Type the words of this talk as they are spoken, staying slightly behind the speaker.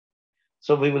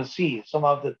So we will see some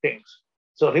of the things.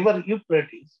 So river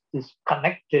Euphrates is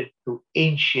connected to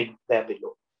ancient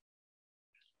Babylon.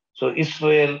 So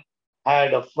Israel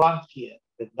had a frontier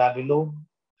with Babylon.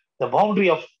 The boundary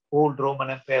of old Roman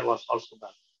Empire was also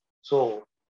Babylon. So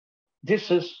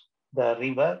this is the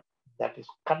river that is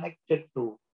connected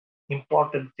to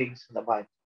important things in the Bible.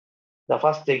 The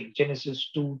first thing, Genesis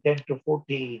 2:10 to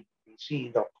 14, we see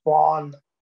the fall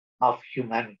of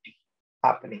humanity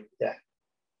happening there.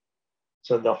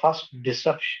 So the first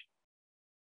deception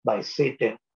by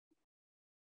Satan,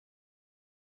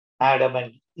 Adam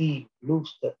and Eve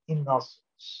lose the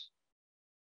innocence.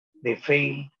 They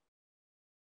failed,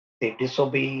 they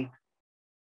disobeyed,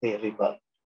 they rebelled.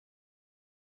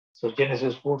 So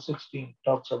Genesis 4:16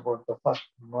 talks about the first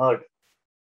murder,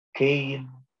 Cain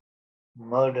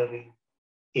murdering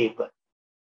Abel.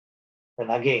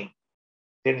 And again,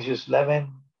 Genesis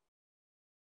 11,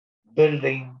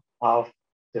 building of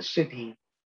the city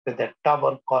with a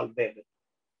tower called Babel.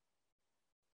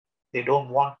 They don't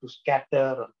want to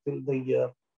scatter or fill the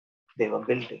earth. They were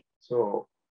building. So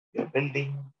you're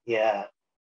building a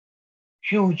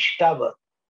huge tower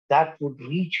that would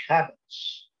reach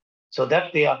heavens so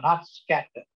that they are not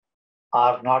scattered,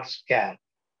 are not scared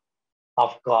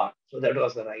of God. So that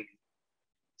was the idea.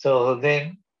 So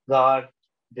then God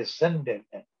descended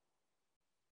and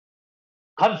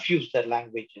confused their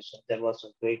languages, and there was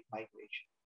a great migration.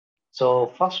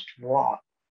 So first war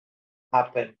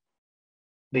happened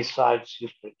besides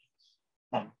Euphrates,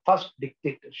 and first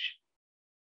dictatorship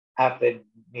happened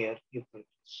near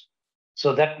Euphrates.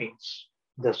 So that means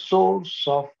the source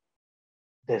of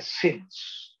the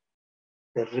sins,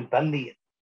 the rebellion,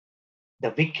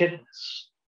 the wickedness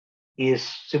is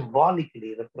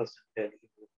symbolically represented in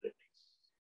Euphrates.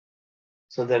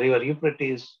 So the river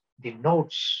Euphrates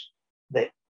denotes the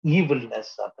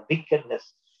evilness or the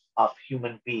wickedness of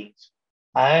human beings.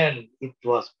 And it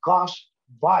was caused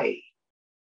by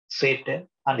Satan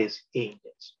and his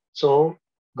angels. So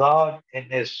God, in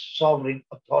his sovereign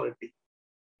authority,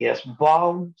 he has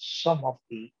bound some of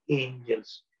the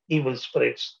angels, evil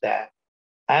spirits there.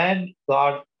 And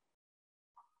God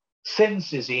sends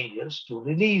his angels to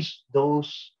release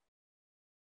those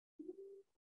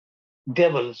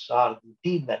devils or the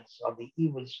demons or the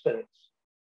evil spirits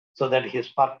so that his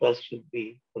purpose should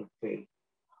be fulfilled.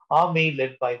 Army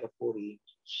led by the four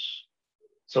angels.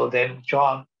 So then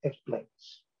John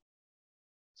explains.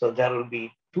 So there will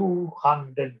be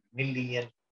 200 million.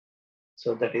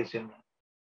 So that is in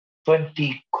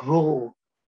 20 crore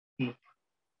people.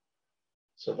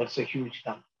 So that's a huge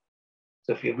number.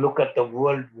 So if you look at the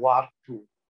World War II,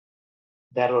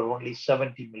 there were only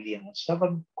 70 million,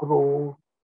 7 crore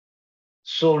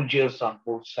soldiers on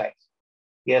both sides.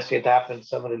 Yes, it happened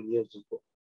several years ago.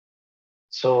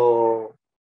 So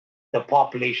the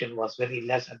population was very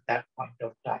less at that point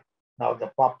of time. Now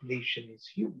the population is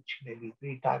huge, maybe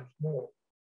 3 times more.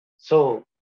 So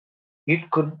it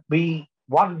could be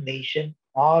one nation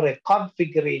or a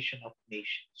configuration of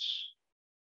nations.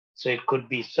 So it could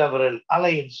be several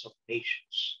alliance of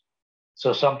nations.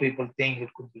 So some people think it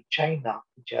could be China,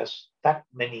 which has that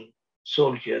many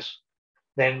soldiers.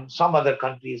 Then some other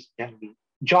countries can be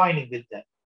joining with them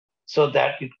so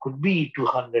that it could be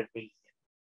 200 million.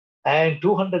 And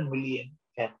 200 million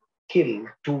can kill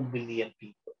 2 billion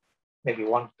people, maybe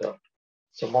one third.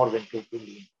 So more than 2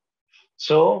 billion.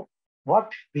 So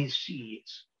what we see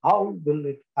is how will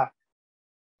it happen?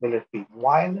 Will it be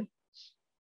violent?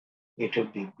 It will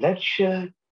be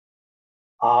bloodshed,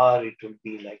 or it will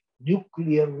be like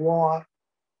nuclear war,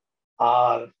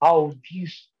 or how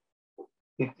these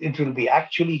it will be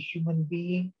actually human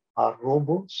being or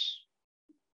robots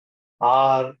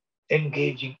or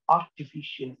engaging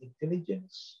artificial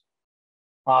intelligence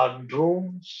or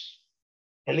drones,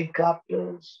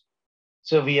 helicopters.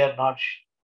 So we are not sure.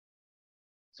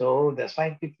 So the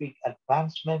scientific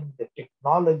advancement, the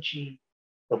technology,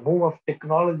 the move of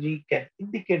technology can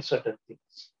indicate certain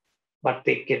things, but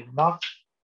they cannot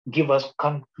give us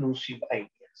conclusive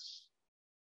ideas.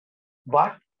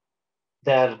 But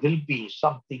there will be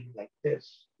something like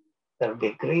this. There will be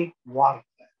a great warfare.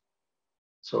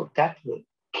 So that will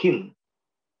kill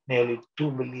nearly 2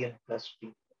 million plus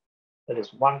people. That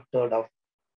is one third of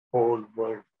whole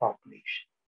world population.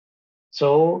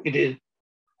 So it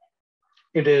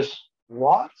is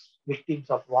wars, victims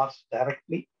of wars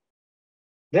directly.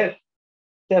 There,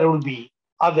 there will be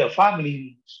other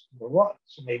families in the world.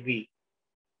 So maybe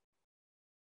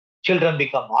children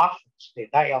become orphans, they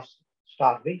die of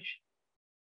starvation.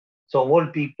 So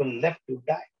old people left to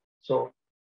die. So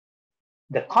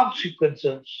the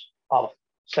consequences of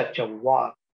such a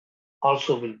war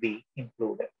also will be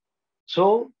included.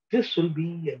 So this will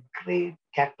be a great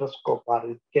catastrophe, or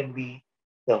it can be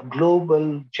the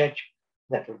global judgment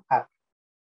that will happen.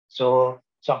 So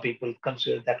some people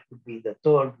consider that could be the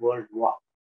Third World War.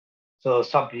 So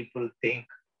some people think,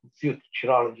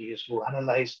 futurologists who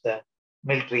analyze the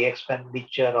military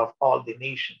expenditure of all the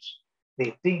nations,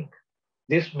 they think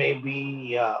this may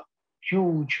be a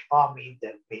huge army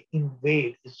that may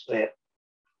invade Israel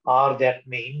or that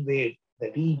may invade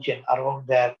the region around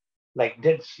there, like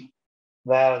Dead Sea,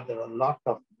 where there are a lot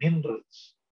of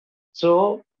minerals.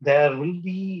 So there will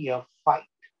be a fight,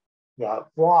 a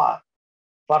war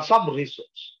for some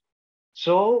resource.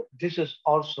 So this is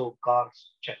also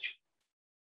God's judgment.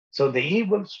 So the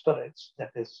evil spirits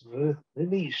that is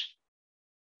released,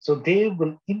 so they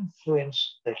will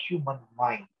influence the human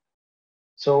mind.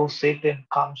 So Satan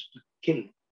comes to kill,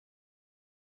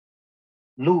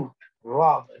 loot,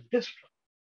 rob, and destroy.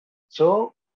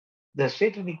 So the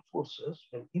satanic forces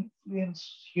will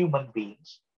influence human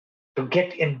beings to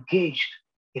get engaged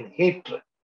in hatred,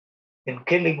 in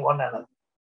killing one another.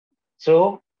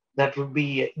 So that will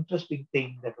be an interesting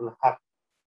thing that will happen.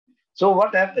 So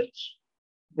what happens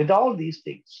with all these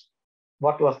things?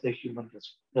 What was the human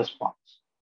response?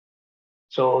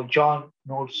 So John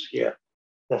notes here,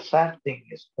 the sad thing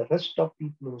is the rest of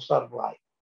people who survived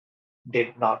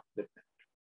did not repent.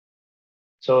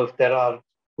 So if there are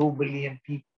 2 billion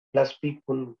people plus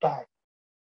people who died,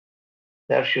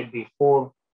 there should be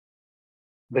 4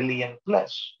 billion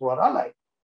plus who are alive.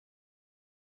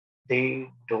 They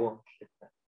don't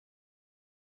repent.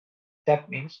 That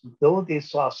means though they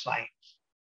saw signs,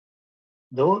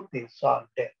 though they saw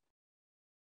death,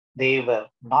 they were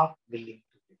not willing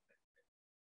to repent.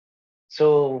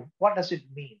 So what does it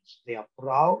mean? They are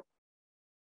proud,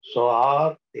 so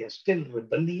are they are still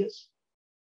rebellious,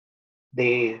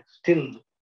 they still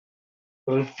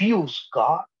refuse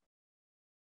God,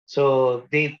 so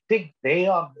they think they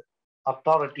are the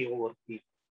authority over people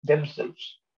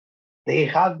themselves. They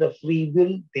have the free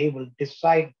will, they will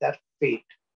decide their fate,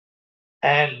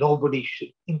 and nobody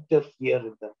should interfere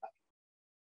in their life.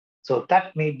 So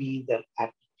that may be their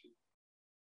attitude.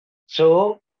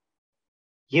 So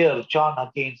here, John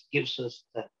again gives us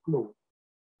the clue.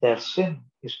 Their sin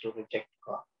is to reject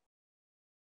God.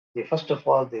 First of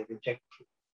all, they reject truth.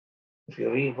 If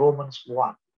you read Romans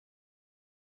 1,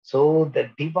 so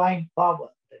the divine power,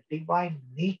 the divine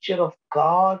nature of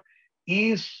God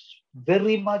is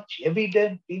very much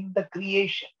evident in the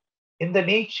creation, in the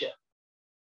nature.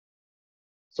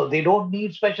 So they don't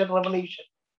need special revelation.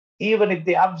 Even if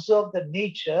they observe the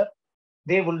nature,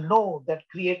 they will know that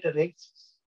Creator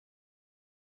exists.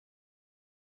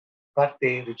 But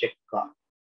they reject God.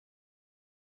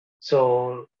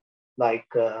 So, like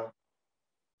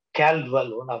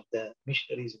Caldwell, one of the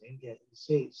missionaries in India, he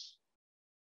says,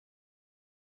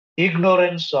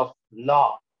 ignorance of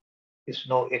law is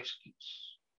no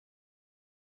excuse.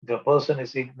 The person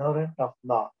is ignorant of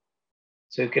law,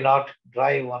 so you cannot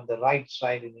drive on the right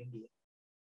side in India.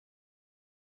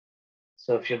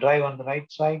 So if you drive on the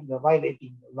right side, you're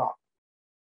violating the law.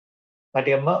 But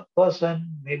a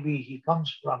person, maybe he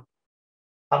comes from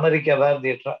America where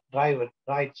they drive at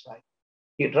the right side.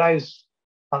 He drives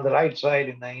on the right side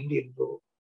in an Indian road.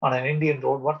 On an Indian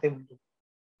road, what they will do?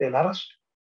 They'll arrest him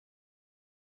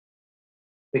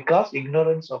because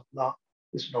ignorance of law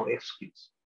is no excuse.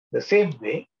 The same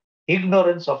way,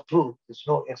 ignorance of truth is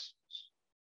no excuse.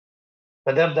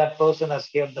 Whether that person has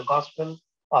heard the gospel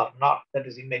or not, that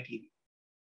is immaterial.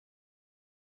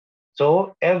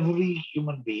 So every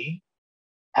human being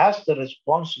has the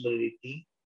responsibility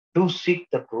to seek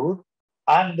the truth,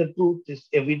 and the truth is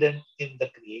evident in the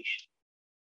creation.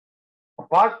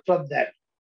 Apart from that,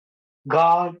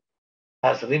 God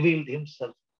has revealed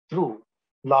himself through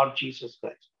Lord Jesus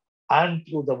Christ and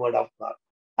through the word of God.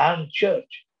 And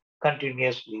church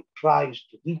continuously tries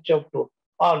to reach out to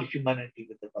all humanity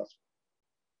with the gospel.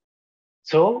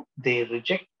 So they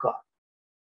reject God.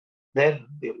 Then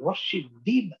they worship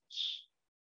demons.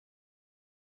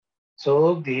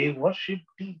 So they worship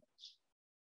demons.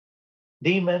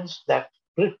 Demons that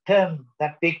pretend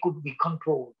that they could be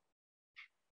controlled.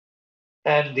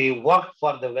 And they work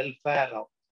for the welfare of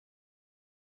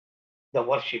the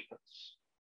worshippers.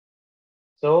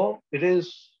 So it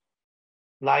is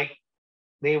like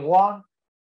they want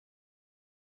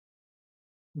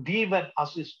demon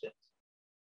assistants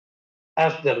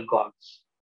as their gods.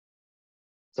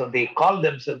 So they call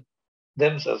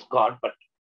themselves God, but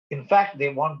in fact they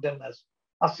want them as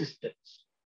assistants.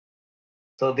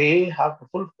 So they have to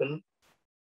fulfill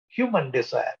human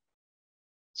desire.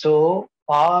 So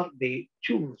or they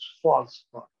choose false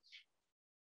gods,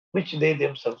 which they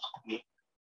themselves create.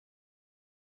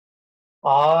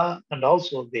 And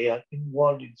also they are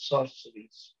involved in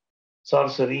sorceries.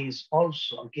 Sorcery is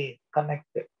also again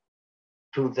connected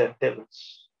to the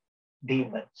devils,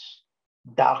 demons,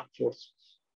 dark forces,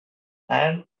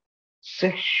 and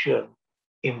sexual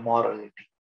immorality.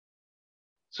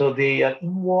 So they are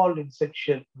involved in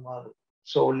sexual immorality.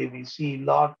 So only we see a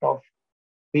lot of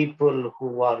people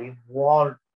who are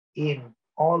involved in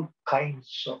all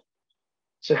kinds of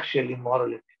sexual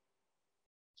immorality.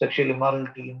 Sexual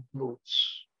immorality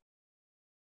includes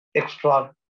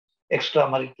extra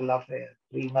extramarital affair,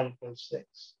 premarital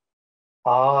sex,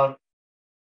 or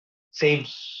same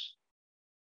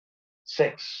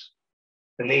sex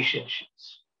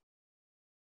relationships.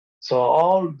 So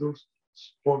all those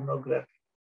things, pornography,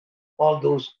 all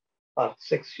those are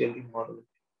sexual immorality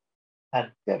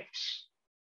and thefts.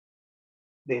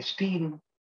 They steal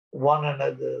one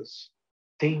another's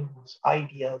things,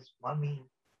 ideas, money,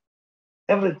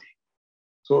 everything.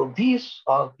 So these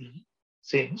are the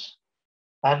sins,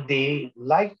 and they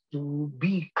like to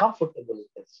be comfortable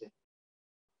with that sin.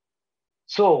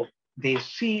 So they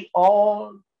see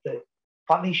all the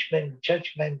punishment,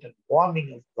 judgment, and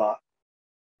warning of God,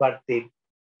 but they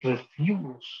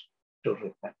refuse to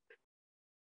repent.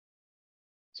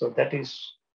 So that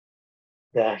is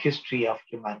the history of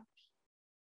humanity.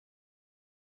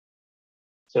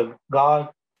 So God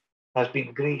has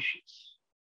been gracious.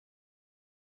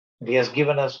 He has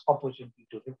given us opportunity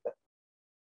to repent.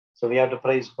 So we have to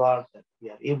praise God that we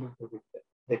are able to repent.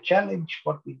 The challenge,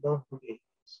 what we learn today,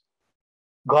 is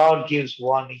God gives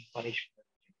warning, punishment.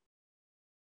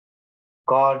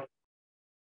 God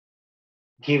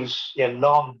gives a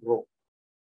long rope.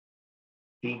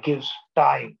 He gives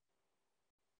time.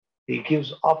 He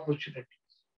gives opportunities.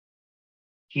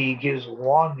 He gives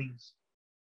warnings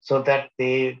so that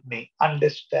they may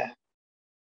understand.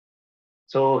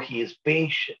 So he is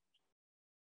patient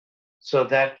so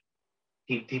that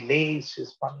he delays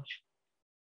his punishment.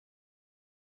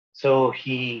 So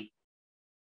he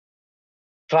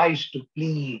tries to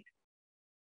plead,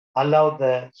 allow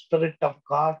the Spirit of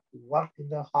God to work in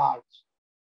their hearts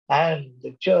and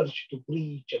the church to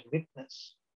preach and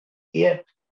witness. Yet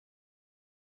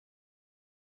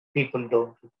people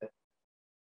don't repent.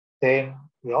 Then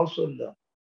we also learn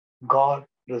God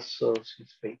preserves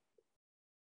his faith.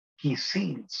 He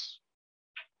seals,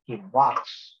 he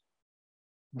marks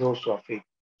those who are faithful.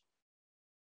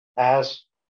 As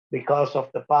because of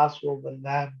the Passover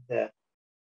lamb, the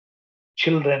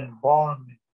children born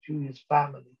in Jewish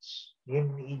families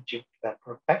in Egypt were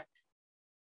protected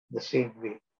the same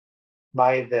way.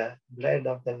 By the blood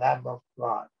of the Lamb of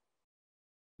God,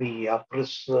 we are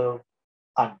preserved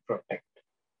and protected.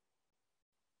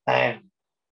 And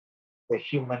the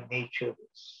human nature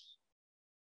is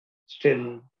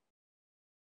still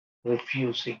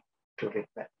refusing to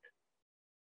repent.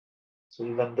 So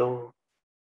even though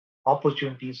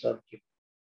opportunities are given,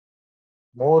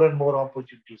 more and more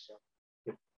opportunities are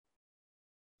given,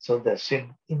 so the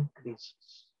sin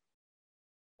increases,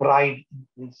 pride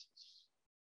increases,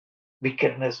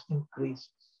 wickedness increases,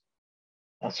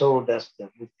 and so does the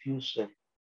refusal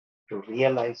to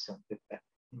realize and repent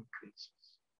increases.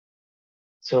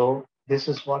 So this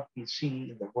is what we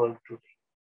see in the world today.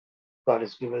 God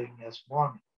is giving us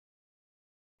warning.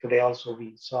 Today also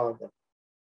we saw that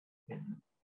in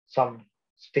some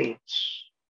states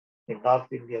in North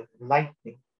India,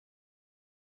 lightning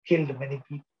killed many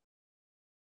people.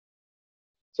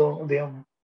 So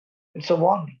it's a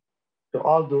warning to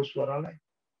all those who are alive.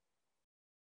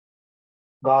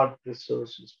 God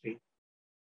preserves his faith.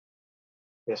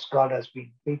 Yes, God has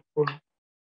been faithful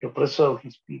to preserve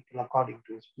his people according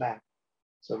to his plan.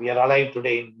 So we are alive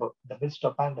today in the midst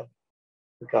of pandemic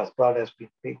because God has been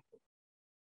faithful.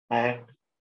 And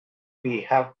we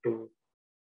have to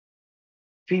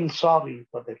feel sorry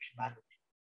for the humanity.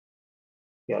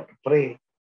 We have to pray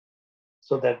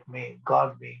so that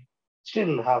God may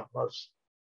still have mercy.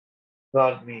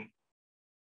 God may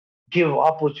give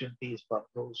opportunities for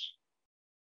those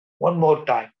one more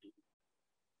time.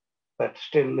 But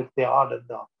still, if they are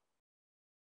done,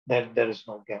 then there is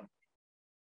no guarantee.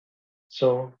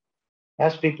 So,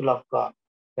 as people of God,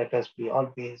 let us be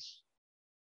always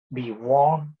be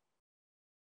warned.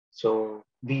 So,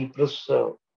 be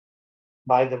preserved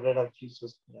by the blood of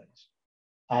Jesus Christ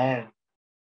and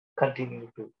continue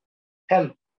to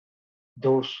help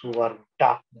those who are in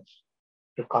darkness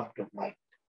to come to light.